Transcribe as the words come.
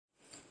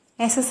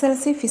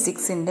SSLC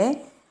ഫിസിക്സിൻ്റെ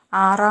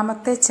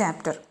 6ാമത്തെ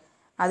chapter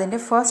അതിൻ്റെ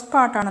first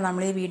പാർട്ടാണ്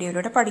നമ്മൾ ഈ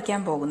വീഡിയോയിലൂടെ പഠിക്കാൻ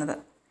പോകുന്നത്.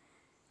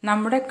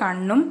 നമ്മുടെ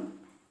കണ്ണും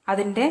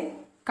അതിൻ്റെ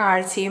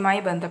കാഴ്ചയുമായി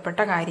ബന്ധപ്പെട്ട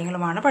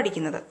കാര്യങ്ങളുമാണ്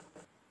പഠിക്കുന്നത്.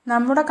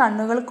 നമ്മുടെ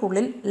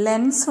കണ്ണുകൾക്കുള്ളിൽ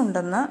ലെൻസ്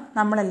ഉണ്ടെന്ന്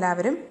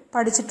നമ്മളെല്ലാവരും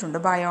പഠിച്ചിട്ടുണ്ട്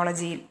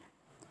ബയോളജിയിൽ.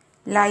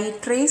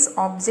 ലൈറ്റ് റേസ്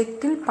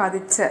ഒബ്ജക്റ്റിൽ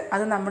പതിച്ച്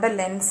അത് നമ്മുടെ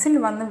ലെൻസിൽ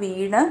വന്ന്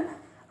വീണ്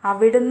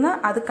അവിടുന്ന്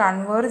അത്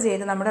കൺവേർട്ട്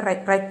ചെയ്ത് നമ്മുടെ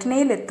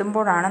റെറ്റിനയിൽ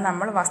എത്തുമ്പോഴാണ്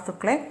നമ്മൾ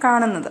വസ്തുക്കളെ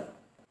കാണുന്നത്.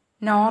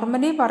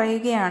 നോർമലി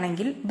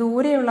പറയുകയാണെങ്കിൽ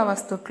ദൂരെയുള്ള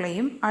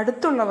വസ്തുക്കളെയും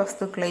അടുത്തുള്ള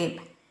വസ്തുക്കളെയും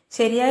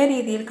ശരിയായ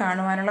രീതിയിൽ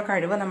കാണുവാനുള്ള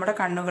കഴിവ് നമ്മുടെ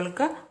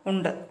കണ്ണുകൾക്ക്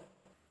ഉണ്ട്.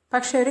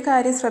 പക്ഷെ ഒരു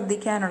കാര്യം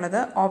ശ്രദ്ധിക്കാനുള്ളത്,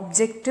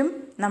 ഒബ്ജക്റ്റും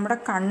നമ്മുടെ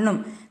കണ്ണും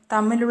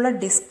തമ്മിലുള്ള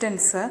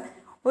ഡിസ്റ്റൻസ്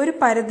ഒരു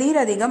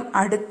പരിധിയിലധികം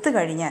അടുത്ത്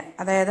കഴിഞ്ഞാൽ,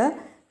 അതായത്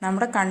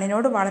നമ്മുടെ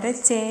കണ്ണിനോട് വളരെ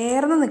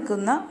ചേർന്ന്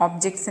നിൽക്കുന്ന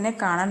ഒബ്ജക്ട്സിനെ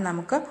കാണാൻ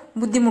നമുക്ക്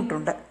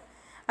ബുദ്ധിമുട്ടുണ്ട്.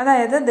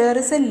 അതായത് ദർ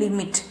ഇസ് എ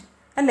ലിമിറ്റ്,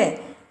 അല്ലേ?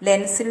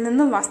 ലെൻസിൽ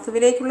നിന്നും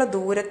വസ്തുവിലേക്കുള്ള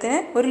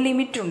ദൂരത്തിന് ഒരു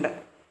ലിമിറ്റുണ്ട്.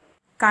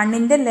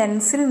 കണ്ണിൻ്റെ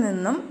ലെൻസിൽ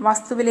നിന്നും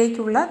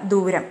വസ്തുവിലേക്കുള്ള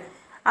ദൂരം,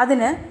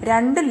 അതിന്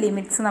 2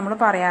 ലിമിറ്റ്സ് നമ്മൾ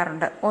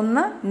പറയാറുണ്ട്.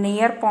 ഒന്ന്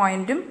നിയർ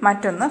പോയിൻറ്റും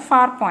മറ്റൊന്ന്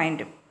ഫാർ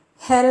പോയിൻറ്റും.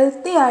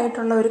 ഹെൽത്തി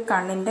ആയിട്ടുള്ള ഒരു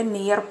കണ്ണിൻ്റെ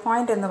നിയർ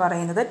പോയിൻ്റ് എന്ന്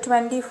പറയുന്നത്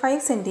 25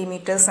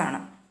 സെൻറ്റിമീറ്റേഴ്സ് ആണ്.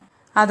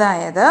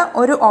 അതായത്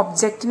ഒരു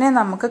ഒബ്ജക്റ്റിനെ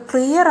നമുക്ക്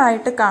ക്ലിയർ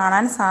ആയിട്ട്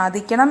കാണാൻ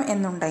സാധിക്കണം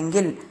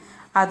എന്നുണ്ടെങ്കിൽ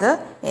അത്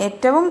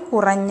ഏറ്റവും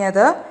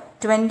കുറഞ്ഞത്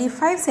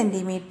 25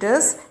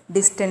 സെൻറ്റിമീറ്റേഴ്സ്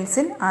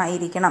ഡിസ്റ്റൻസിൽ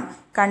ആയിരിക്കണം.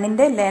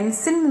 കണ്ണിൻ്റെ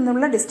ലെൻസിൽ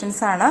നിന്നുള്ള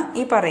ഡിസ്റ്റൻസാണ്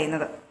ഈ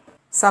പറയുന്നത്.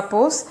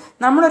 സപ്പോസ്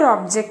നമ്മളൊരു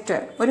ഒബ്ജക്റ്റ്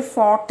ഒരു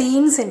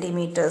 14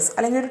 സെൻറ്റിമീറ്റേഴ്സ്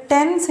അല്ലെങ്കിൽ ഒരു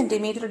 10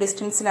 സെൻറ്റിമീറ്റർ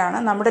ഡിസ്റ്റൻസിലാണ്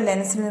നമ്മുടെ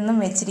ലെൻസിൽ നിന്നും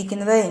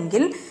വെച്ചിരിക്കുന്നത്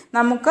എങ്കിൽ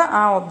നമുക്ക്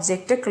ആ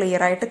ഒബ്ജക്റ്റ്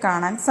ക്ലിയർ ആയിട്ട്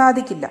കാണാൻ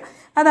സാധിക്കില്ല.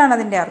 അതാണ്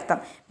അതിൻ്റെ അർത്ഥം.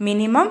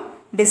 മിനിമം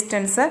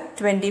ഡിസ്റ്റൻസ്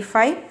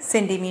 25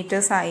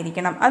 സെൻറ്റിമീറ്റേഴ്സ്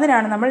ആയിരിക്കണം.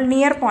 അതിനാണ് നമ്മൾ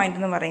നിയർ പോയിൻ്റ്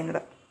എന്ന്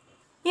പറയുന്നത്.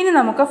 ഇനി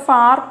നമുക്ക്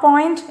ഫാർ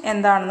പോയിൻ്റ്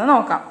എന്താണെന്ന്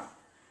നോക്കാം.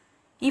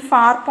 ഈ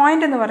ഫാർ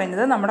പോയിൻ്റ് എന്ന്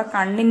പറയുന്നത് നമ്മുടെ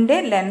കണ്ണിൻ്റെ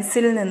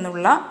ലെൻസിൽ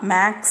നിന്നുള്ള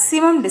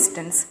മാക്സിമം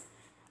ഡിസ്റ്റൻസ്.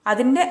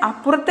 അതിൻ്റെ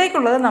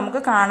അപ്പുറത്തേക്കുള്ളത് നമുക്ക്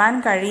കാണാൻ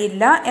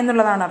കഴിയില്ല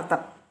എന്നുള്ളതാണ്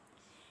അർത്ഥം.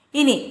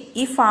 ഇനി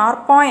ഈ far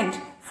point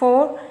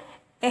four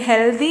A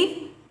healthy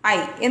I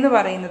എന്ന്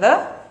പറയുന്നത്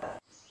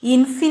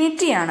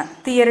ഇൻഫിനിറ്റിയാണ്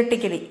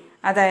തിയറിറ്റിക്കലി.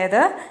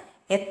 അതായത്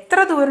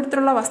എത്ര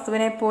ദൂരത്തിലുള്ള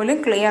വസ്തുവിനെ പോലും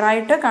ക്ലിയർ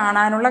ആയിട്ട്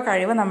കാണാനുള്ള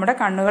കഴിവ് നമ്മുടെ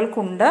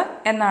കണ്ണുകൾക്കുണ്ട്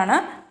എന്നാണ്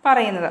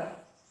പറയുന്നത്.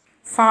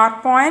 Far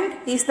point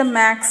is the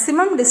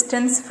maximum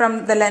distance from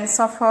the lens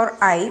of our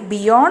I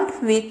beyond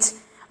which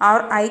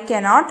our eye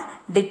cannot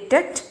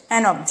detect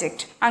an object.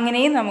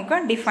 അങ്ങനെയും നമുക്ക്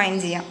ഡിഫൈൻ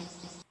ചെയ്യാം.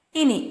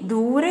 ഇനി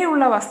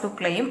ദൂരെയുള്ള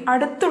വസ്തുക്കളെയും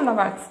അടുത്തുള്ള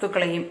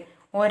വസ്തുക്കളെയും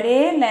ഒരേ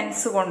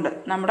ലെൻസ് കൊണ്ട്,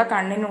 നമ്മുടെ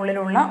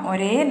കണ്ണിനുള്ളിലുള്ള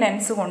ഒരേ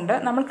ലെൻസ് കൊണ്ട്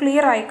നമ്മൾ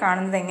ക്ലിയർ ആയി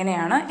കാണുന്നത്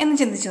എങ്ങനെയാണ് എന്ന്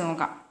ചിന്തിച്ച്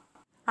നോക്കാം.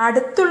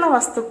 അടുത്തുള്ള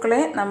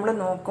വസ്തുക്കളെ നമ്മൾ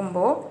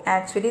നോക്കുമ്പോൾ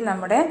ആക്ച്വലി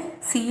നമ്മുടെ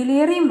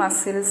സീലിയറി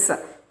മസിൽസ്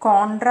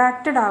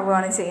കോൺട്രാക്റ്റഡ്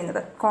ആവുകയാണ്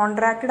ചെയ്യുന്നത്.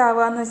 കോൺട്രാക്റ്റഡ്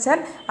ആവുക എന്ന് വെച്ചാൽ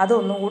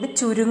അതൊന്നുകൂടി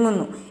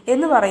ചുരുങ്ങുന്നു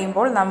എന്ന്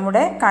പറയുമ്പോൾ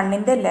നമ്മുടെ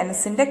കണ്ണിൻ്റെ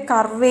ലെൻസിൻ്റെ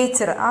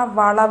കർവേച്ചർ, ആ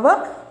വളവ്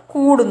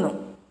കൂടുന്നു.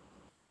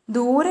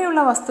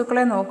 ദൂരെയുള്ള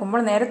വസ്തുക്കളെ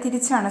നോക്കുമ്പോൾ നേരെ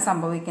തിരിച്ചാണ്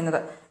സംഭവിക്കുന്നത്.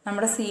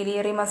 നമ്മുടെ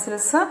സീലിയറി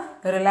മസിൽസ്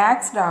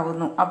റിലാക്സ്ഡ്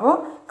ആകുന്നു. അപ്പോൾ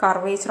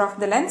കർവേച്ചർ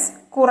ഓഫ് ദ ലെൻസ്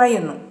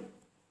കുറയുന്നു.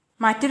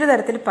 മറ്റൊരു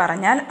തരത്തിൽ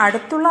പറഞ്ഞാൽ,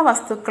 അടുത്തുള്ള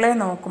വസ്തുക്കളെ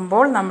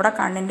നോക്കുമ്പോൾ നമ്മുടെ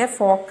കണ്ണിൻ്റെ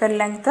ഫോക്കൽ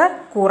ലെങ്ത്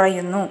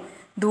കുറയുന്നു.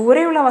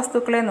 ദൂരെയുള്ള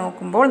വസ്തുക്കളെ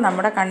നോക്കുമ്പോൾ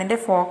നമ്മുടെ കണ്ണിൻ്റെ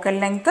ഫോക്കൽ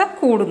ലെങ്ത്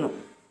കൂടുന്നു.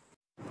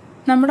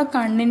 നമ്മുടെ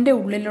കണ്ണിൻ്റെ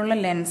ഉള്ളിലുള്ള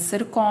ലെൻസ്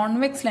ഒരു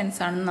കോൺവെക്സ്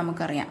ലെൻസ് ആണെന്ന്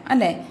നമുക്കറിയാം,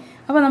 അല്ലേ?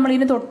 അപ്പോൾ നമ്മൾ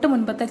ഇതിന് തൊട്ട്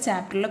മുൻപത്തെ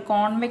ചാപ്റ്ററിൽ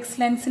കോൺവെക്സ്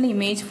ലെൻസിൽ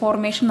ഇമേജ്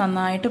ഫോർമേഷൻ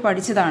നന്നായിട്ട്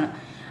പഠിച്ചതാണ്.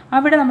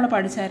 അവിടെ നമ്മൾ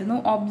പഠിച്ചായിരുന്നു,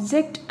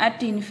 ഒബ്ജക്റ്റ്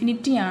അറ്റ്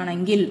ഇൻഫിനിറ്റി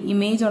ആണെങ്കിൽ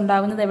ഇമേജ്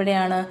ഉണ്ടാകുന്നത്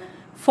എവിടെയാണ്?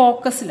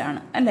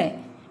 ഫോക്കസിലാണ്, അല്ലേ?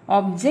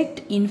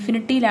 ഒബ്ജക്റ്റ്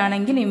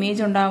ഇൻഫിനിറ്റിയിലാണെങ്കിൽ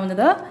ഇമേജ്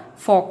ഉണ്ടാകുന്നത്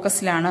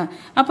ഫോക്കസിലാണ്.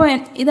 അപ്പോൾ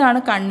ഇതാണ്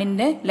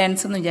കണ്ണിൻ്റെ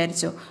ലെൻസ് എന്ന്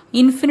വിചാരിച്ചോ.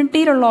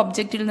 ഇൻഫിനിറ്റിയിലുള്ള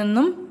ഒബ്ജക്റ്റിൽ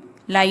നിന്നും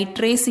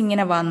ലൈറ്റ് റേസ്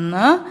ഇങ്ങനെ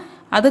വന്ന്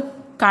അത്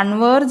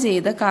കൺവേർട്ട്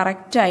ചെയ്ത്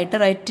കറക്റ്റായിട്ട്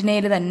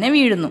റെറ്റിനയിൽ തന്നെ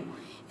വീഴുന്നു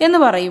എന്ന്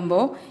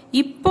പറയുമ്പോൾ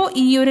ഇപ്പോൾ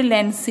ഈ ഒരു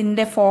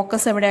ലെൻസിൻ്റെ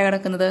ഫോക്കസ് എവിടെയാണ്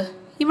കിടക്കുന്നത്?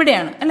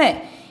 ഇവിടെയാണ്, അല്ലേ?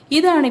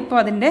 ഇതാണിപ്പോൾ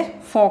അതിൻ്റെ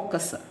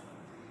ഫോക്കസ്.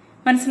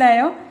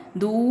 മനസ്സിലായോ?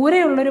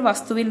 ദൂരെയുള്ളൊരു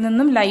വസ്തുവിൽ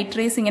നിന്നും ലൈറ്റ്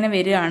റേസ് ഇങ്ങനെ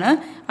വരികയാണ്,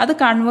 അത്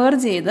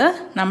കൺവേർട്ട് ചെയ്ത്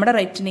നമ്മുടെ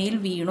റെറ്റിനയിൽ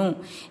വീണു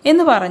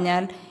എന്ന്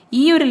പറഞ്ഞാൽ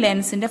ഈ ഒരു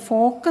ലെൻസിൻ്റെ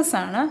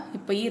ഫോക്കസാണ്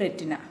ഇപ്പോൾ ഈ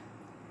റെറ്റിന.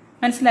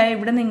 മനസ്സിലായോ?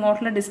 ഇവിടെ നിന്ന്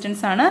ഇങ്ങോട്ടുള്ള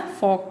ഡിസ്റ്റൻസ് ആണ്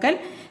ഫോക്കൽ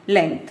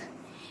ലെങ്ത്.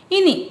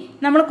 ഇനി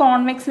നമ്മൾ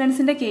കോൺവെക്സ്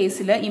ലെൻസിൻ്റെ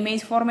കേസിൽ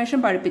ഇമേജ് ഫോർമേഷൻ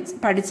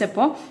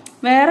പഠിച്ചപ്പോൾ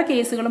വേറെ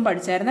കേസുകളും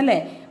പഠിച്ചായിരുന്നു, അല്ലേ?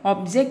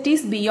 Object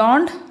is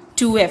beyond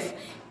 2f.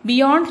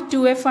 Beyond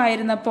 2f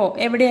ആയിരുന്നപ്പോൾ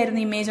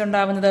എവിടെയായിരുന്നു ഇമേജ്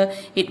ഉണ്ടാവുന്നത്?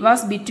 It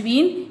was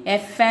between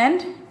f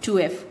and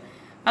 2f.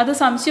 അത്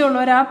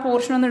സംശയമുള്ളവർ ആ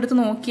പോർഷൻ ഒന്ന് എടുത്ത്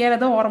നോക്കിയാൽ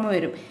അത് ഓർമ്മ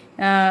വരും.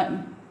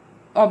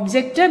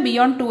 ഒബ്ജക്റ്റ്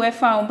ബിയോണ്ട് 2f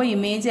ആകുമ്പോൾ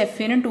ഇമേജ്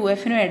എഫിനും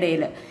 2fനും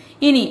ഇടയിൽ.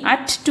 ഇനി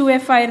അറ്റ്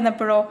 2f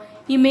ആയിരുന്നപ്പോഴോ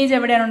ഇമേജ്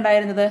എവിടെയാണ്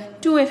ഉണ്ടായിരുന്നത്?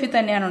 2f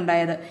തന്നെയാണ്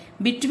ഉണ്ടായത്.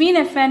 Between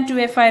f and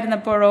 2f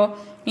ആയിരുന്നപ്പോഴോ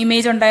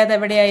image ഉണ്ടായത്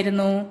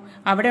എവിടെയായിരുന്നു?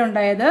 അവിടെ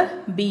ഉണ്ടായത്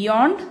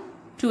ബിയോണ്ട്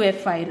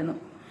 2f ആയിരുന്നു.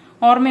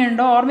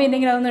 ഓർമ്മയുണ്ടോ?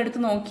 ഓർമ്മയില്ലെങ്കിൽ അതൊന്ന് എടുത്ത്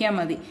നോക്കിയാൽ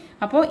മതി.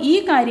 അപ്പോൾ ഈ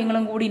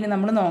കാര്യങ്ങളും കൂടി ഇനി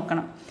നമ്മൾ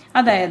നോക്കണം.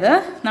 അതായത്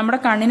നമ്മുടെ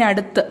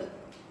കണ്ണിനടുത്ത്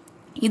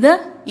ഇത്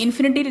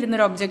ഇൻഫിനിറ്റിയിൽ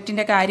ഇരുന്നൊരു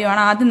ഒബ്ജക്റ്റിൻ്റെ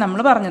കാര്യമാണ് ആദ്യം നമ്മൾ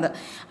പറഞ്ഞത്.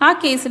 ആ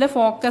കേസിൽ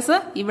ഫോക്കസ്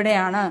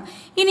ഇവിടെയാണ്.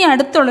 ഇനി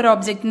അടുത്തുള്ളൊരു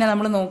ഒബ്ജക്റ്റിനെ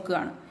നമ്മൾ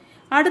നോക്കുകയാണ്.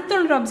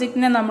 അടുത്തുള്ളൊരു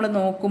ഒബ്ജക്റ്റിനെ നമ്മൾ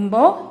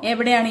നോക്കുമ്പോൾ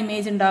എവിടെയാണ്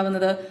ഇമേജ്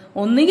ഉണ്ടാകുന്നത്?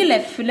 ഒന്നുകിൽ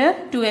എഫിൽ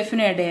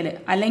 2Fന് ഇടയിൽ,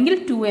 അല്ലെങ്കിൽ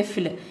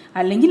 2Fൽ,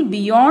 അല്ലെങ്കിൽ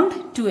ബിയോണ്ട്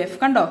 2F.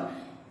 കണ്ടോ,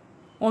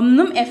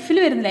 ഒന്നും എഫിൽ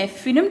വരുന്നില്ല.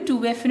 എഫിനും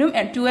 2Fനും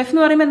 2F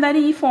എന്ന് പറയുമ്പോൾ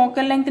എന്തായാലും ഈ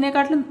ഫോക്കൽ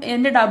ലെങ്ത്തിനെക്കാട്ടിലും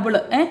എൻ്റെ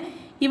ഡബിള്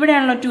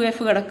ഇവിടെയാണല്ലോ 2F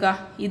കിടക്കുക.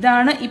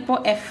 ഇതാണ് ഇപ്പോൾ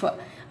എഫ്.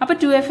 അപ്പോൾ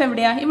 2F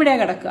എവിടെയാണ്?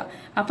 ഇവിടെയാണ് കിടക്കുക.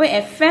 അപ്പോൾ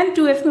എഫ് ആൻഡ്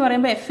 2F എന്ന്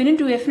പറയുമ്പോൾ എഫിനും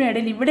 2Fനും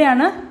ഇടയിൽ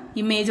ഇവിടെയാണ്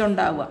ഇമേജ്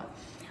ഉണ്ടാവുക.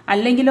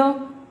 അല്ലെങ്കിലോ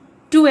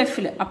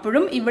 2Fൽ,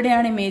 അപ്പോഴും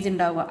ഇവിടെയാണ് ഇമേജ്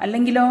ഉണ്ടാവുക.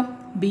 അല്ലെങ്കിലോ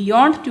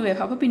ബിയോണ്ട് 2F,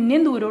 അപ്പോൾ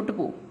പിന്നെയും ദൂരോട്ട്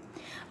പോകും.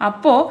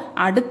 അപ്പോൾ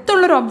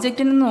അടുത്തുള്ളൊരു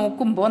ഒബ്ജക്റ്റിനെ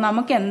നോക്കുമ്പോൾ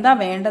നമുക്ക് എന്താ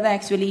വേണ്ടത്?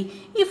 ആക്ച്വലി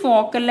ഈ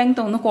ഫോക്കൽ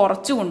ലെങ്ത് ഒന്ന്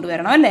കുറച്ച്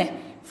കൊണ്ടുവരണം അല്ലേ?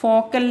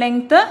 ഫോക്കൽ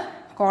ലെങ്ത്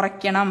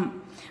കുറയ്ക്കണം.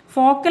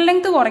 ഫോക്കൽ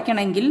ലെങ്ത്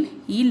കുറയ്ക്കണമെങ്കിൽ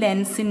ഈ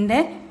ലെൻസിൻ്റെ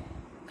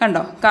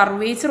കണ്ടോ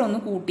കർവേച്ചർ ഒന്ന്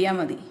കൂട്ടിയാൽ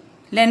മതി.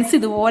 ലെൻസ്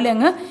ഇതുപോലെ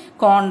അങ്ങ്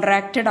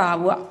കോൺട്രാക്റ്റഡ്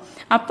ആവുക.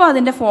 അപ്പോൾ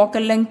അതിൻ്റെ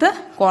ഫോക്കൽ ലെങ്ത്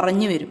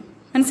കുറഞ്ഞു വരും.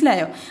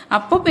 മനസ്സിലായോ?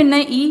 അപ്പോൾ പിന്നെ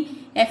ഈ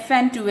F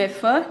and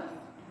 2F,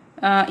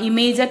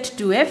 image at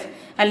 2F,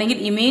 അല്ലെങ്കിൽ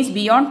ഇമേജ്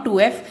ബിയോണ്ട്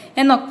 2F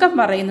എന്നൊക്കെ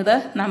പറയുന്നത്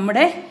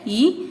നമ്മുടെ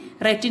ഈ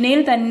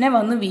റെറ്റിനയിൽ തന്നെ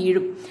വന്ന്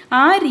വീഴും.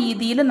 ആ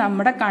രീതിയിൽ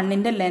നമ്മുടെ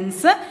കണ്ണിൻ്റെ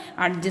ലെൻസ്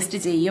അഡ്ജസ്റ്റ്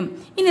ചെയ്യും.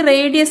 ഇനി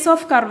റേഡിയസ്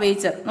ഓഫ്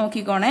കർവേച്ചർ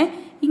നോക്കിക്കോണേ.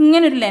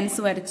 ഇങ്ങനൊരു ലെൻസ്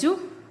വരച്ചു,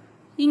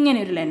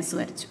 ഇങ്ങനെയൊരു ലെൻസ്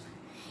വരച്ചു.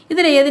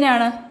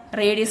 ഇതിലേതിനാണ്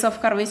റേഡിയസ് ഓഫ്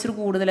കർവേച്ചർ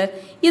കൂടുതൽ?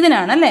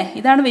 ഇതിനാണ് അല്ലേ?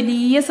 ഇതാണ്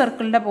വലിയ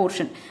സർക്കിളിൻ്റെ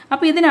പോർഷൻ.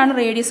 അപ്പോൾ ഇതിനാണ്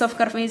റേഡിയസ് ഓഫ്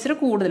കർവേച്ചർ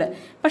കൂടുതൽ.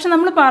 പക്ഷെ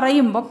നമ്മൾ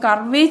പറയുമ്പോൾ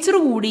കർവേച്ചർ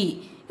കൂടി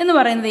എന്ന്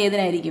പറയുന്നത്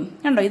ഏതിനായിരിക്കും?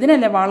 കണ്ടോ,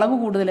 ഇതിനല്ലേ വളവ്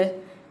കൂടുതൽ.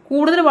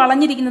 കൂടുതൽ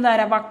വളഞ്ഞിരിക്കുന്നത്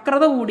ആരാ?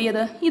 വക്രത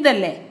കൂടിയത്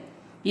ഇതല്ലേ?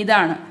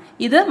 ഇതാണ്.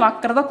 ഇത്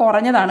വക്രത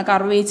കുറഞ്ഞതാണ്,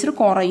 കർവേച്ചർ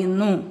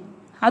കുറയുന്നു.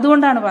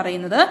 അതുകൊണ്ടാണ്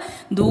പറയുന്നത്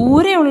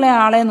ദൂരെയുള്ള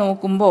ആളെ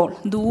നോക്കുമ്പോൾ,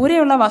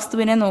 ദൂരെയുള്ള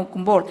വസ്തുവിനെ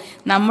നോക്കുമ്പോൾ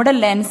നമ്മുടെ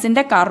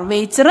ലെൻസിൻ്റെ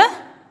കർവേച്ചർ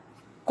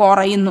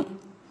കുറയുന്നു,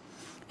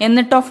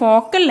 എന്നിട്ടോ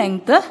ഫോക്കൽ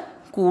ലെങ്ത്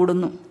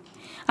കൂടുന്നു.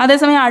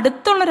 അതേസമയം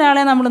അടുത്തുള്ള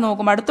ഒരാളെ നമ്മൾ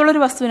നോക്കുമ്പോൾ,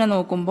 അടുത്തുള്ളൊരു വസ്തുവിനെ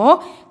നോക്കുമ്പോൾ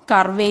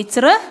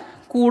കർവേച്ചർ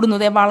കൂടുന്നു,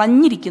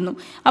 വളഞ്ഞിരിക്കുന്നു.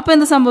 അപ്പോൾ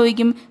എന്ത്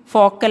സംഭവിക്കും?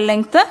 ഫോക്കൽ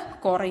ലെങ്ത്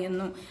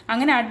കുറയുന്നു.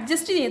 അങ്ങനെ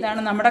അഡ്ജസ്റ്റ്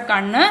ചെയ്താണ് നമ്മുടെ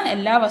കണ്ണ്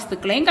എല്ലാ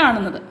വസ്തുക്കളെയും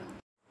കാണുന്നത്.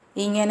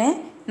 ഇങ്ങനെ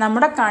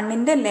നമ്മുടെ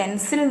കണ്ണിൻ്റെ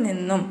ലെൻസിൽ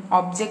നിന്നും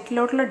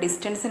ഒബ്ജക്റ്റിലോട്ടുള്ള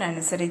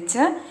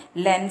ഡിസ്റ്റൻസിനനുസരിച്ച്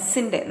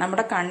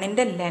നമ്മുടെ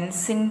കണ്ണിൻ്റെ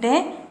ലെൻസിൻ്റെ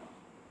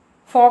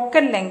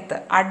ഫോക്കൽ ലെങ്ത്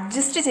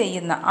അഡ്ജസ്റ്റ്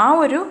ചെയ്യുന്ന ആ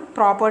ഒരു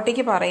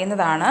പ്രോപ്പർട്ടിക്ക്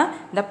പറയുന്നതാണ്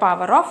the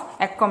power of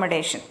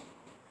accommodation.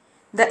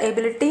 The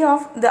ability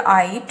of the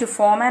I to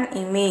form an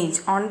image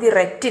on the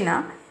retina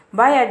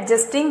by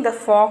adjusting the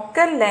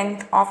focal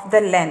length of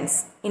the lens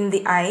in the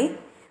eye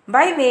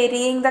by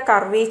varying the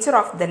curvature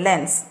of the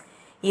lens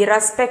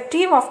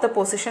irrespective of the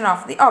position of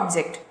the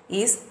object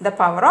is the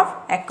power of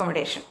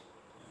accommodation.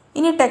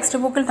 ഇനി text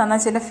ബുക്കിൽ തന്ന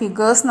ചില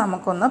figures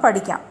നമുക്കൊന്ന്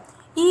പഠിക്കാം.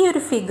 ഈ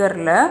ഒരു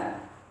ഫിഗറിൽ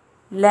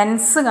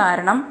lens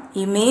കാരണം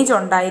ഇമേജ്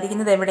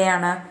ഉണ്ടായിരിക്കുന്നത്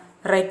എവിടെയാണ്?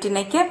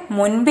 റെറ്റിനയ്ക്ക്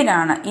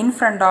മുൻപിലാണ്, in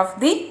front of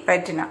the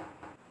retina.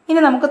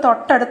 ഇനി നമുക്ക്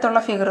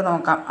തൊട്ടടുത്തുള്ള ഫിഗർ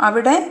നോക്കാം.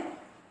 അവിടെ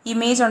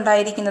ഇമേജ്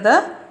ഉണ്ടായിരിക്കുന്നത്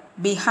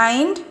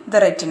ബിഹൈൻഡ് ദ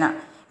റെറ്റിന.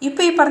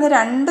 ഇപ്പോൾ ഈ പറഞ്ഞ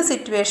രണ്ട്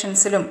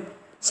സിറ്റുവേഷൻസിലും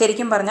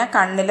ശരിക്കും പറഞ്ഞാൽ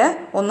കണ്ണിൽ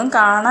ഒന്നും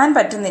കാണാൻ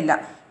പറ്റുന്നില്ല.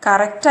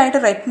 കറക്റ്റായിട്ട്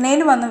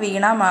റെറ്റിനയിൽ വന്ന്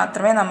വീണാൽ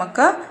മാത്രമേ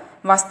നമുക്ക്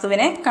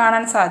വസ്തുവിനെ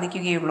കാണാൻ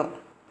സാധിക്കുകയുള്ളൂ.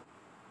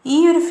 ഈ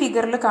ഒരു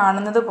ഫിഗറിൽ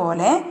കാണുന്നത്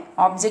പോലെ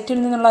ഒബ്ജക്റ്റിൽ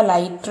നിന്നുള്ള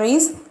ലൈറ്റ്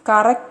റേസ്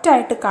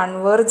കറക്റ്റായിട്ട്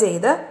കൺവേർജ്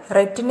ചെയ്ത്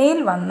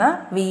റെറ്റിനയിൽ വന്ന്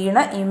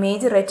വീണ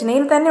ഇമേജ്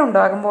റെറ്റിനയിൽ തന്നെ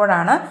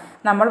ഉണ്ടാകുമ്പോഴാണ്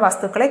നമ്മൾ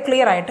വസ്തുക്കളെ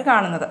ക്ലിയർ ആയിട്ട്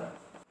കാണുന്നത്.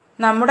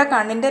 നമ്മുടെ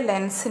കണ്ണിൻ്റെ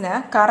ലെൻസിന്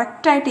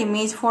കറക്റ്റായിട്ട്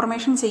ഇമേജ്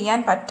ഫോർമേഷൻ ചെയ്യാൻ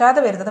പറ്റാതെ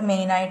വരുന്നത്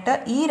മെയിനായിട്ട്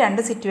ഈ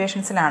രണ്ട്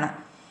സിറ്റുവേഷൻസിലാണ്.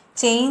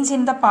 Change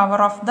in the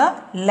power of the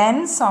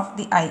lens of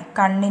the I,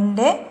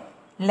 കണ്ണിൻ്റെ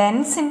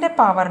ലെൻസിൻ്റെ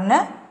പവറിന്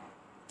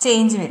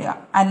ചേഞ്ച് വരിക,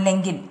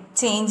 അല്ലെങ്കിൽ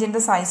change in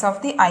the size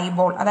of the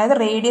eyeball, അതായത്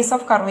റേഡിയസ്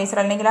ഓഫ് കർവേച്ചർ,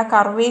 അല്ലെങ്കിൽ ആ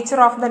കർവേച്ചർ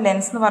ഓഫ് ദ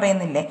ലെൻസ് എന്ന്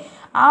പറയുന്നില്ലേ,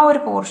 ആ ഒരു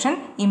പോർഷൻ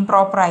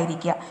ഇംപ്രോപ്പർ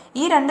ആയിരിക്കുക.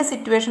 ഈ രണ്ട്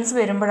സിറ്റുവേഷൻസ്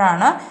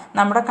വരുമ്പോഴാണ്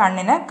നമ്മുടെ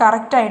കണ്ണിന്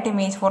കറക്റ്റായിട്ട്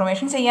ഇമേജ്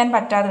ഫോർമേഷൻ ചെയ്യാൻ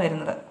പറ്റാതെ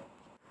വരുന്നത്.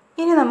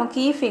 ഇനി നമുക്ക്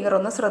ഈ ഫിഗർ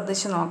ഒന്ന്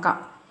ശ്രദ്ധിച്ച് നോക്കാം.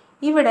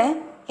 ഇവിടെ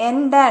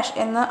N'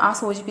 എന്ന്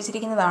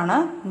സൂചിപ്പിച്ചിരിക്കുന്നതാണ്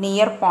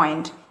നിയർ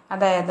പോയിന്റ്,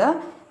 അതായത്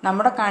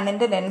നമ്മുടെ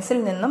കണ്ണിൻ്റെ ലെൻസിൽ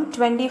നിന്നും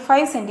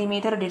 25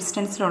 സെൻറ്റിമീറ്റർ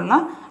ഡിസ്റ്റൻസിലുള്ള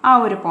ആ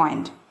ഒരു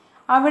പോയിന്റ്.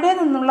 അവിടെ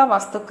നിന്നുള്ള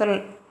വസ്തുക്കൾ,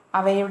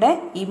 അവയുടെ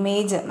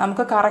ഇമേജ്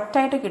നമുക്ക്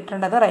കറക്റ്റായിട്ട്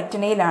കിട്ടേണ്ടത്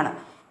റെറ്റിനയിലാണ്.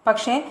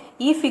 പക്ഷേ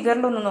ഈ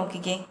ഫിഗറിലൊന്ന്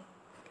നോക്കിക്കേ,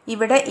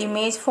 ഇവിടെ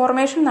ഇമേജ്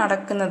ഫോർമേഷൻ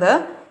നടക്കുന്നത്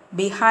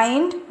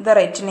ബിഹൈൻഡ് ദ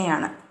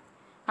റെറ്റിനയാണ്.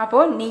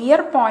 അപ്പോൾ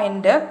നിയർ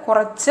പോയിന്റ്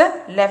കുറച്ച്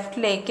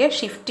ലെഫ്റ്റിലേക്ക്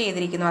ഷിഫ്റ്റ്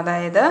ചെയ്തിരിക്കുന്നു,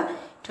 അതായത്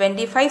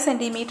 25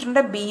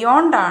 സെൻറ്റിമീറ്ററിൻ്റെ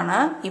ബിയോണ്ടാണ്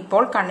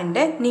ഇപ്പോൾ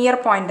കണ്ണിൻ്റെ നിയർ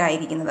പോയിന്റ്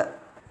ആയിരിക്കുന്നത്.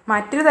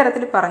 മറ്റൊരു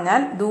തരത്തിൽ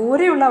പറഞ്ഞാൽ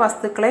ദൂരെയുള്ള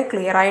വസ്തുക്കളെ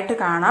ക്ലിയർ ആയിട്ട്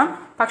കാണാം,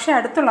 പക്ഷെ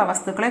അടുത്തുള്ള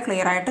വസ്തുക്കളെ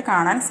ക്ലിയർ ആയിട്ട്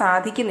കാണാൻ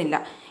സാധിക്കുന്നില്ല.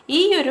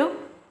 ഈ ഒരു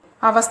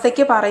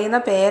അവസ്ഥയ്ക്ക് പറയുന്ന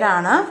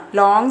പേരാണ്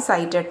ലോങ്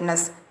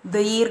സൈറ്റഡ്നെസ്,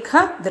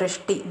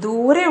 ദീർഘദൃഷ്ടി.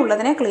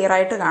 ദൂരെയുള്ളതിനെ ക്ലിയർ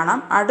ആയിട്ട്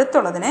കാണാം,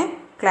 അടുത്തുള്ളതിനെ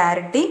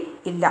ക്ലാരിറ്റി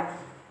ഇല്ല.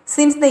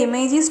 Since the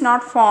image is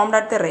not formed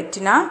at the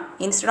retina,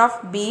 instead of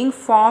being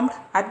formed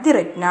at the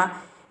retina,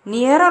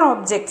 nearer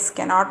objects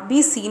cannot be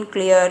seen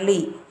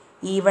clearly.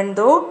 even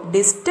though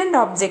distant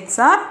objects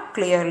are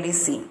clearly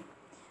seen.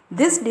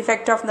 This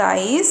defect of the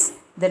eye is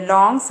the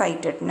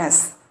long-sightedness.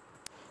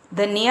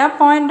 The near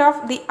point of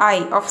the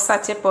eye of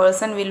such a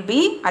person will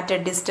be at a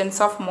distance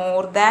of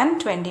more than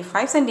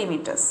 25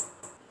 centimeters.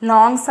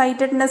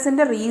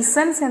 Long-sightednessന്റെ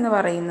reasons എന്ന്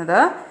പറയുന്നത്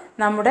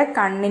നമ്മുടെ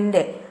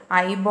കണ്ണിൻ്റെ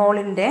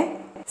ഐബോളിൻ്റെ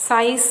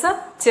size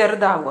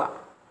ചെറുതാവുക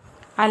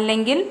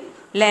അല്ലെങ്കിൽ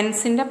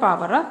ലെൻസിൻ്റെ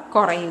power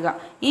കുറയുക.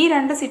 ഈ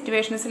രണ്ട്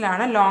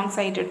സിറ്റുവേഷൻസിലാണ് long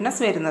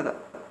sightedness വരുന്നത്.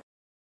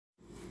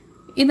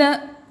 ഇത്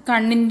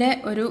കണ്ണിൻ്റെ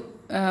ഒരു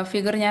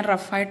ഫിഗർ ഞാൻ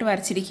റഫായിട്ട്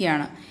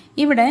വരച്ചിരിക്കുകയാണ്.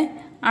 ഇവിടെ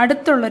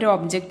അടുത്തുള്ളൊരു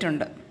ഒബ്ജക്റ്റ്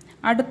ഉണ്ട്.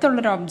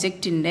 അടുത്തുള്ളൊരു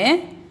ഒബ്ജക്റ്റിൻ്റെ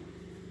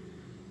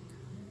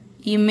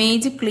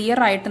ഇമേജ് ക്ലിയർ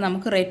ആയിട്ട്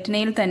നമുക്ക്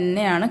റെറ്റിനയിൽ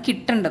തന്നെയാണ്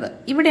കിട്ടേണ്ടത്,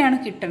 ഇവിടെയാണ്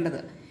കിട്ടേണ്ടത്.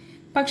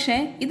 പക്ഷേ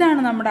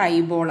ഇതാണ് നമ്മുടെ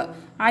ഐബോള്.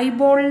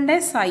 ഐബോളിൻ്റെ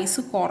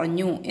സൈസ്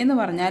കുറഞ്ഞു എന്ന്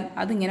പറഞ്ഞാൽ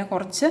അതിങ്ങനെ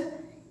കുറച്ച്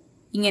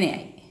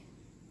ഇങ്ങനെയായി.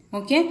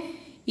 ഓക്കെ,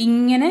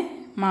 ഇങ്ങനെ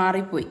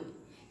മാറിപ്പോയി.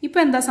 ഇപ്പോൾ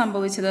എന്താ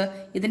സംഭവിച്ചത്?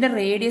 ഇതിൻ്റെ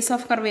റേഡിയസ്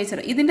ഓഫ്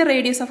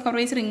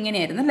കർവേച്ചർ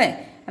ഇങ്ങനെയായിരുന്നു അല്ലേ?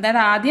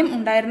 അതായത് ആദ്യം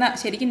ഉണ്ടായിരുന്ന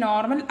ശരിക്കും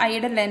നോർമൽ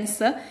ഐയുടെ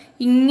ലെൻസ്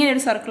ഇങ്ങനെ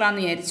ഒരു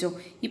സർക്കിളാണെന്ന് വിചാരിച്ചു.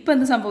 ഇപ്പോൾ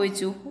എന്ത്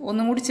സംഭവിച്ചു?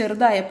 ഒന്നും കൂടി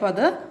ചെറുതായപ്പോൾ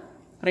അത്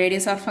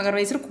റേഡിയസ് ഓഫ്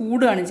കർവേച്ചർ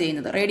കൂടുകയാണ്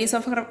ചെയ്യുന്നത്. റേഡിയസ്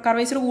ഓഫ്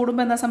കർവേച്ചർ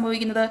കൂടുമ്പോൾ എന്താ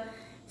സംഭവിക്കുന്നത്?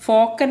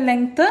 ഫോക്കൽ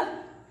ലെങ്ത്ത്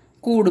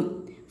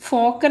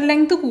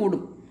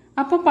കൂടും.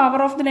 അപ്പോൾ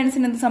പവർ ഓഫ് ദി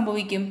ലെൻസിന് എന്ത്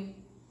സംഭവിക്കും?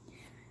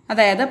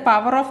 അതായത്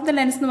പവർ ഓഫ് ദി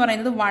ലെൻസ് എന്ന്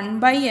പറയുന്നത്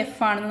 1/f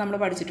ആണെന്ന് നമ്മൾ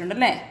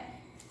പഠിച്ചിട്ടുണ്ടല്ലേ.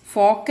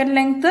 ഫോക്കൽ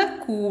ലെങ്ത്ത്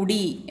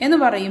കൂടി എന്ന്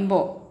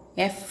പറയുമ്പോൾ,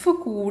 എഫ്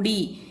കൂടി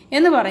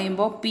എന്ന്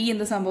പറയുമ്പോൾ പി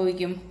എന്ത്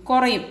സംഭവിക്കും?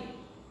 കുറയും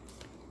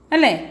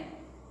അല്ലേ?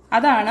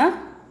 അതാണ്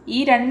ഈ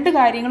രണ്ട്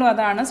കാര്യങ്ങളും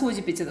അതാണ്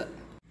സൂചിപ്പിച്ചത്.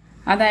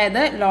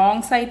 അതായത്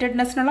ലോങ്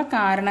സൈറ്റഡ്നെസ്സിനുള്ള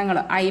കാരണങ്ങൾ,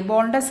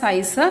 ഐബോളിൻ്റെ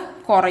സൈസ്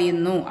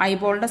കുറയുന്നു.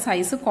 ഐബോളിൻ്റെ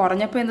സൈസ്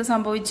കുറഞ്ഞപ്പോൾ എന്ത്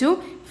സംഭവിച്ചു?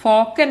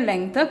 ഫോക്കൽ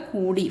ലെങ്ത്ത്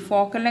കൂടി.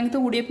 ഫോക്കൽ ലെങ്ത്ത്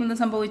കൂടിയപ്പോൾ എന്ത്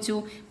സംഭവിച്ചു?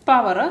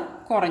 പവർ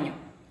കുറഞ്ഞു.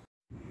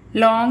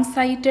 ലോങ്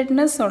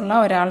സൈറ്റഡ്നെസ് ഉള്ള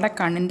ഒരാളുടെ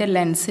കണ്ണിൻ്റെ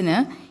ലെൻസിന്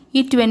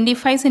ഈ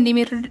 25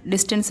 സെൻറ്റിമീറ്റർ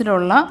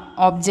ഡിസ്റ്റൻസിലുള്ള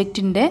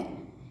ഒബ്ജക്റ്റിൻ്റെ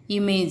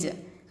ഇമേജ്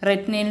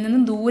റെറ്റിനയിൽ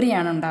നിന്നും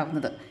ദൂരെയാണ്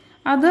ഉണ്ടാകുന്നത്.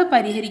 അത്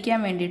പരിഹരിക്കാൻ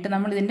വേണ്ടിയിട്ട്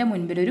നമ്മൾ ഇതിൻ്റെ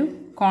മുൻപിലൊരു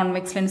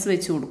കോൺവെക്സ് ലെൻസ്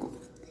വെച്ച് കൊടുക്കും.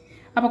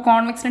 അപ്പോൾ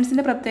കോൺവെക്സ്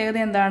ലെൻസിൻ്റെ പ്രത്യേകത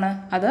എന്താണ്?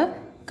 അത്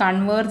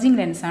കൺവേർജിങ്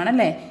ലെൻസാണ്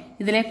അല്ലേ?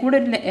 ഇതിലെ കൂടെ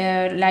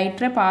ഒരു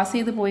ലൈറ്റ് റേ പാസ്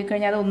ചെയ്ത് പോയി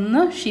കഴിഞ്ഞാൽ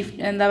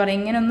അതൊന്ന്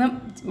ഇങ്ങനെ ഒന്ന്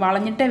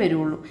വളഞ്ഞിട്ടേ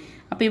വരുള്ളൂ.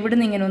 അപ്പോൾ ഇവിടെ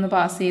നിന്ന് ഇങ്ങനെ ഒന്ന്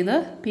പാസ് ചെയ്ത്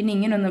പിന്നെ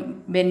ഇങ്ങനെ ഒന്ന്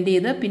ബെൻഡ്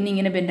ചെയ്ത് പിന്നെ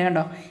ഇങ്ങനെ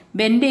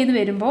ബെൻഡ് ചെയ്ത്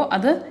വരുമ്പോൾ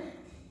അത്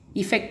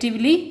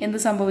ഇഫക്റ്റീവ്ലി എന്ത്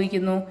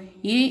സംഭവിക്കുന്നു?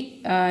 ഈ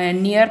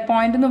നിയർ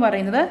പോയിന്റ് എന്ന്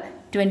പറയുന്നത്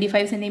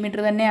 25 സെൻറ്റിമീറ്റർ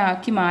തന്നെ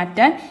ആക്കി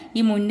മാറ്റാൻ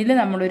ഈ മുന്നിൽ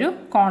നമ്മളൊരു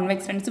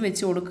കോൺവെക്സ് ലെൻസ്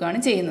വെച്ച് കൊടുക്കുകയാണ്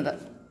ചെയ്യുന്നത്.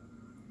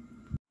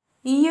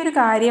 ഈ ഒരു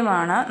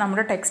കാര്യമാണ്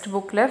നമ്മുടെ ടെക്സ്റ്റ്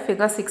ബുക്കിൽ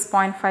ഫിഗർ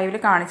 6.5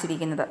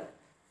 കാണിച്ചിരിക്കുന്നത്.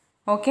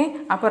 ഓക്കെ,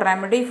 അപ്പോൾ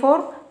റെമഡി ഫോർ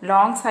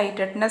ലോങ്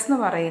സൈറ്റഡ്നെസ് എന്ന്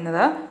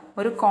പറയുന്നത്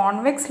ഒരു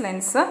convex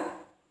lens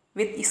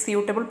with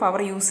suitable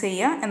power use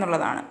ചെയ്യുക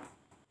എന്നുള്ളതാണ്.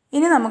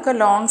 ഇനി നമുക്ക്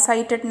ലോങ്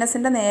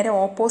സൈറ്റഡ്നെസ്സിൻ്റെ നേരെ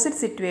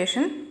ഓപ്പോസിറ്റ്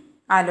സിറ്റുവേഷൻ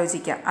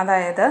ആലോചിക്കാം.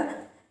 അതായത്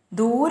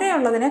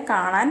ദൂരെയുള്ളതിനെ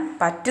കാണാൻ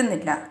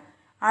പറ്റുന്നില്ല,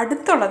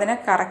 അടുത്തുള്ളതിനെ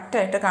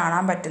കറക്റ്റായിട്ട്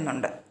കാണാൻ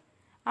പറ്റുന്നുണ്ട്.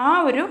 ആ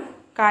ഒരു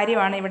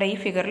കാര്യമാണ് ഇവിടെ ഈ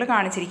ഫിഗറിൽ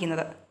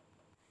കാണിച്ചിരിക്കുന്നത്.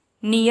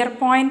 നിയർ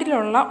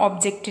പോയിന്റിലുള്ള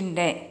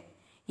ഒബ്ജക്റ്റിൻ്റെ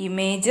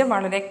ഇമേജ്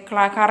വളരെ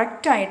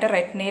കറക്റ്റായിട്ട്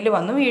റെറ്റിനയിൽ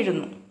വന്ന്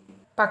വീഴുന്നു.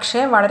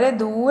 പക്ഷേ വളരെ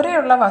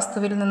ദൂരെയുള്ള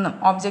വസ്തുവിൽ നിന്നും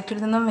ഒബ്ജക്റ്റിൽ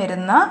നിന്നും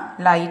വരുന്ന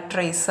light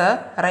rays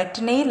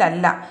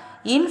റെറ്റിനയിലല്ല,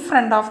 in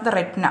front of the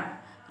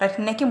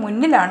റെറ്റിനയ്ക്ക്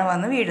മുന്നിലാണ്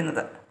വന്ന്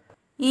വീഴുന്നത്.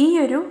 ഈ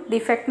ഒരു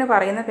ഡിഫക്റ്റിന്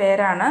പറയുന്ന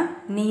പേരാണ്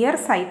നിയർ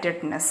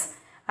സൈറ്റഡ്നെസ്.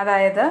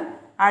 അതായത്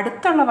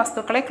അടുത്തുള്ള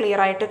വസ്തുക്കളെ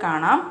ക്ലിയറായിട്ട്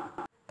കാണാം,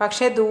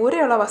 പക്ഷേ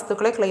ദൂരെയുള്ള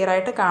വസ്തുക്കളെ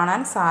ക്ലിയറായിട്ട് കാണാൻ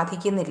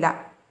സാധിക്കുന്നില്ല.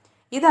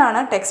 ഇതാണ്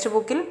ടെക്സ്റ്റ്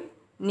ബുക്കിൽ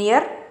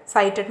നിയർ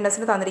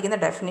സൈറ്റഡ്നെസ്സിന് തന്നിരിക്കുന്ന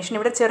ഡെഫിനിഷൻ.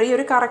 ഇവിടെ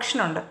ചെറിയൊരു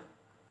കറക്ഷനുണ്ട്.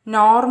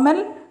 നോർമൽ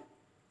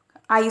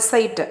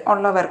ഐസൈറ്റ്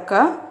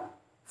ഉള്ളവർക്ക്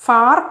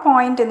ഫാർ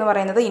പോയിൻ്റ് എന്ന്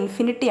പറയുന്നത്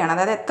ഇൻഫിനിറ്റിയാണ്.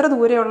 അതായത് എത്ര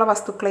ദൂരെയുള്ള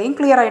വസ്തുക്കളെയും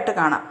ക്ലിയറായിട്ട്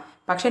കാണാം.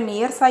 പക്ഷേ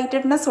നിയർ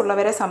സൈറ്റഡ്നെസ്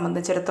ഉള്ളവരെ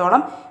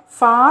സംബന്ധിച്ചിടത്തോളം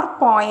ഫാർ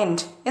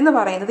പോയിൻ്റ് എന്ന്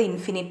പറയുന്നത്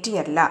ഇൻഫിനിറ്റി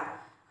അല്ല,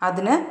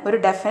 അതിന് ഒരു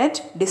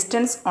ഡെഫിനറ്റ്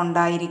ഡിസ്റ്റൻസ്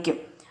ഉണ്ടായിരിക്കും.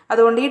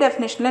 അതുകൊണ്ട് ഈ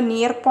ഡെഫിനേഷനിൽ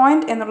നിയർ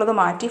പോയിൻ്റ് എന്നുള്ളത്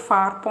മാറ്റി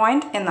ഫാർ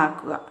പോയിൻ്റ്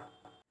എന്നാക്കുക.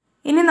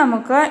 ഇനി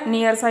നമുക്ക്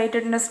നിയർ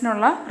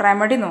സൈറ്റഡ്നെസ്സിനുള്ള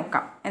റെമഡി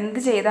നോക്കാം. എന്ത്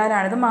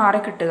ചെയ്താലാണിത്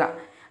മാറിക്കിട്ടുക?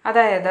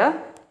 അതായത്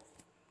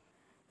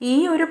ഈ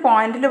ഒരു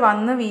പോയിന്റിൽ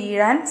വന്ന്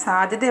വീഴാൻ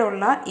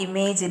സാധ്യതയുള്ള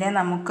ഇമേജിനെ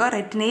നമുക്ക്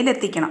റെറ്റിനയിൽ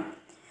എത്തിക്കണം.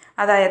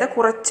 അതായത്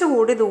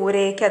കുറച്ചുകൂടി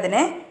ദൂരേക്ക്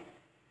അതിനെ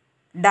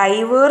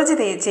ഡൈവേർജ്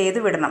ചെയ്ത്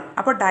വിടണം.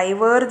 അപ്പോൾ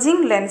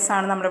ഡൈവേർജിങ്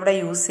ലെൻസാണ് നമ്മളിവിടെ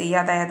യൂസ്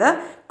ചെയ്യുക, അതായത്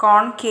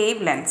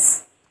കോൺകേവ് ലെൻസ്.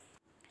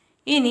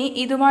 ഇനി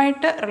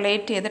ഇതുമായിട്ട്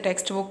റിലേറ്റ് ചെയ്ത്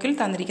ടെക്സ്റ്റ് ബുക്കിൽ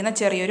തന്നിരിക്കുന്ന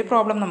ചെറിയൊരു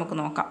പ്രോബ്ലം നമുക്ക്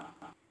നോക്കാം.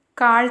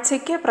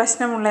 കാഴ്ചയ്ക്ക്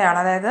പ്രശ്നമുള്ളയാൾ,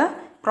 അതായത്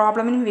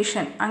പ്രോബ്ലം ഇൻ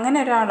വിഷൻ, അങ്ങനെ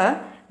ഒരാൾ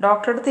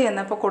ഡോക്ടറെ അടുത്ത്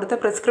ചെന്നപ്പോൾ കൊടുത്ത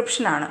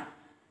പ്രിസ്ക്രിപ്ഷനാണ്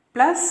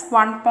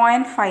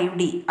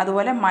 +1.5D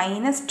അതുപോലെ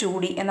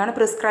 -2D എന്നാണ്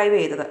പ്രിസ്ക്രൈബ്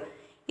ചെയ്തത്.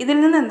 ഇതിൽ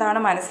നിന്ന് എന്താണ്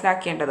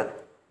മനസ്സിലാക്കേണ്ടത്?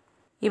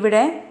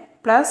 ഇവിടെ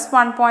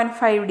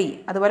 +1.5D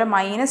അതുപോലെ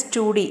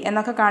 -2D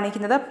എന്നൊക്കെ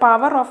കാണിക്കുന്നത്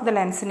പവർ ഓഫ് ദ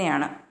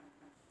ലെൻസിനെയാണ്.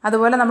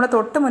 അതുപോലെ നമ്മൾ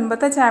തൊട്ട്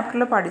മുൻപത്തെ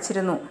ചാപ്റ്ററിൽ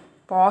പഠിച്ചിരുന്നു,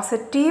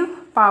 പോസിറ്റീവ്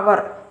പവർ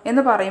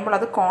എന്ന് പറയുമ്പോൾ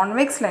അത്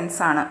കോൺവെക്സ്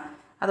ലെൻസാണ്.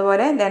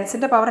 അതുപോലെ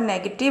ലെൻസിൻ്റെ പവർ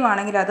നെഗറ്റീവ്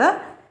ആണെങ്കിൽ അത്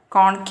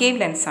കോൺകേവ്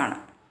ലെൻസാണ്.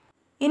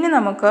 ഇനി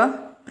നമുക്ക്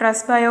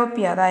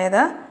പ്രസ്ബയോപ്പിയ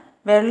അതായത്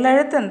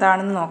വെള്ളെഴുത്ത്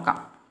എന്താണെന്ന് നോക്കാം.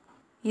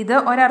 ഇത്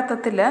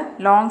ഒരർത്ഥത്തിൽ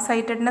ലോങ്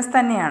സൈറ്റഡ്നെസ്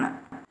തന്നെയാണ്.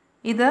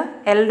 ഇത്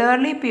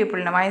എൽഡർലി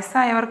പീപ്പിളിന്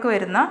വയസ്സായവർക്ക്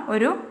വരുന്ന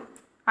ഒരു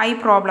ഐ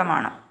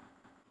പ്രോബ്ലമാണ്.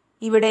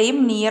 ഇവിടെയും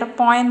near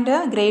point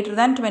greater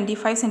than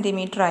 25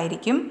 centimetre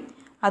ആയിരിക്കും.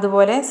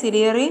 അതുപോലെ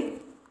സിലിയറി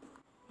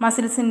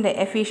മസിൽസിൻ്റെ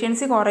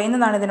എഫിഷ്യൻസി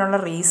കുറയുന്നതാണ് ഇതിനുള്ള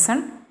റീസൺ.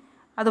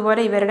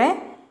 അതുപോലെ ഇവരുടെ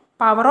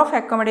പവർ ഓഫ്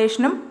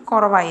അക്കോമഡേഷനും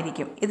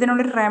കുറവായിരിക്കും.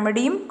 ഇതിനുള്ളൊരു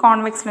റെമഡിയും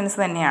കോൺവെക്സ് ലെൻസ്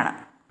തന്നെയാണ്.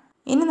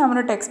 ഇനി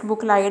നമ്മുടെ ടെക്സ്റ്റ്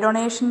ബുക്കിൽ ഐ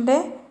ഡൊണേഷൻ്റെ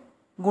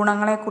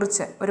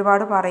ഗുണങ്ങളെക്കുറിച്ച്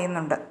ഒരുപാട്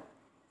പറയുന്നുണ്ട്.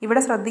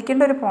 ഇവിടെ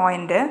ശ്രദ്ധിക്കേണ്ട ഒരു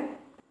പോയിൻ്റ്,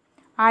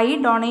 ഐ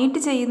ഡൊണേറ്റ്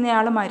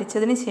ചെയ്യുന്നയാൾ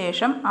മരിച്ചതിന്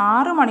ശേഷം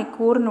 6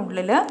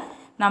 മണിക്കൂറിനുള്ളിൽ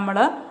നമ്മൾ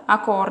ആ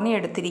കോർണിയ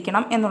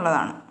എടുത്തിരിക്കണം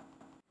എന്നുള്ളതാണ്.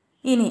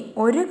 ഇനി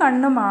ഒരു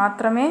കണ്ണ്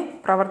മാത്രമേ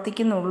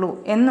പ്രവർത്തിക്കുന്നുള്ളൂ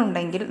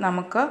എന്നുണ്ടെങ്കിൽ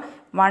നമുക്ക്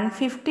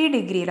 150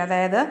 ഡിഗ്രിയിൽ,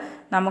 അതായത്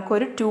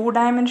നമുക്കൊരു 2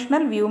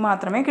 ഡയമെൻഷണൽ വ്യൂ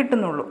മാത്രമേ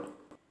കിട്ടുന്നുള്ളൂ.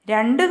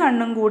 2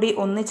 കണ്ണും കൂടി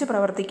ഒന്നിച്ച്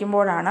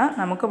പ്രവർത്തിക്കുമ്പോഴാണ്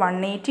നമുക്ക്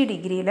 180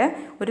 ഡിഗ്രിയിൽ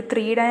ഒരു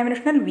 3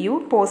 ഡയമെൻഷണൽ വ്യൂ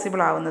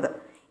പോസിബിൾ ആവുന്നത്.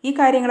 ഈ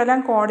കാര്യങ്ങളെല്ലാം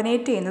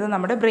കോർഡിനേറ്റ് ചെയ്യുന്നത്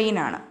നമ്മുടെ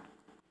ബ്രെയിനാണ്.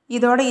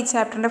 ഇതോടെ ഈ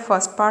ചാപ്റ്ററിൻ്റെ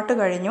ഫസ്റ്റ് പാർട്ട്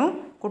കഴിഞ്ഞു.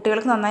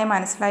 കുട്ടികൾക്ക് നന്നായി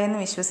മനസ്സിലായെന്ന്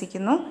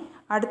വിശ്വസിക്കുന്നു.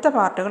 അടുത്ത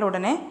പാർട്ടുകൾ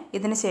ഉടനെ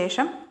ഇതിന്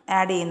ശേഷം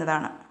ആഡ്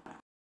ചെയ്യുന്നതാണ്.